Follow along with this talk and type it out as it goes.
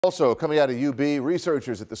Also, coming out of UB,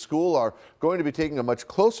 researchers at the school are going to be taking a much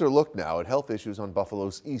closer look now at health issues on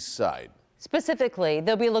Buffalo's east side. Specifically,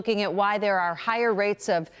 they'll be looking at why there are higher rates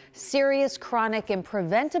of serious, chronic, and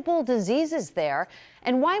preventable diseases there,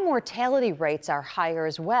 and why mortality rates are higher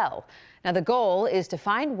as well. Now, the goal is to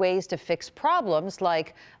find ways to fix problems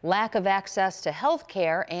like lack of access to health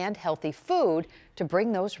care and healthy food to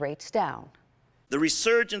bring those rates down. The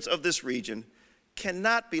resurgence of this region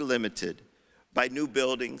cannot be limited by new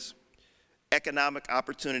buildings, economic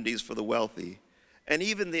opportunities for the wealthy, and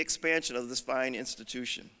even the expansion of this fine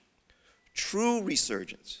institution. True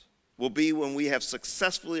resurgence will be when we have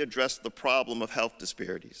successfully addressed the problem of health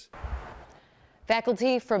disparities.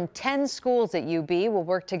 Faculty from 10 schools at UB will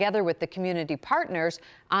work together with the community partners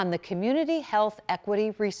on the Community Health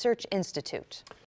Equity Research Institute.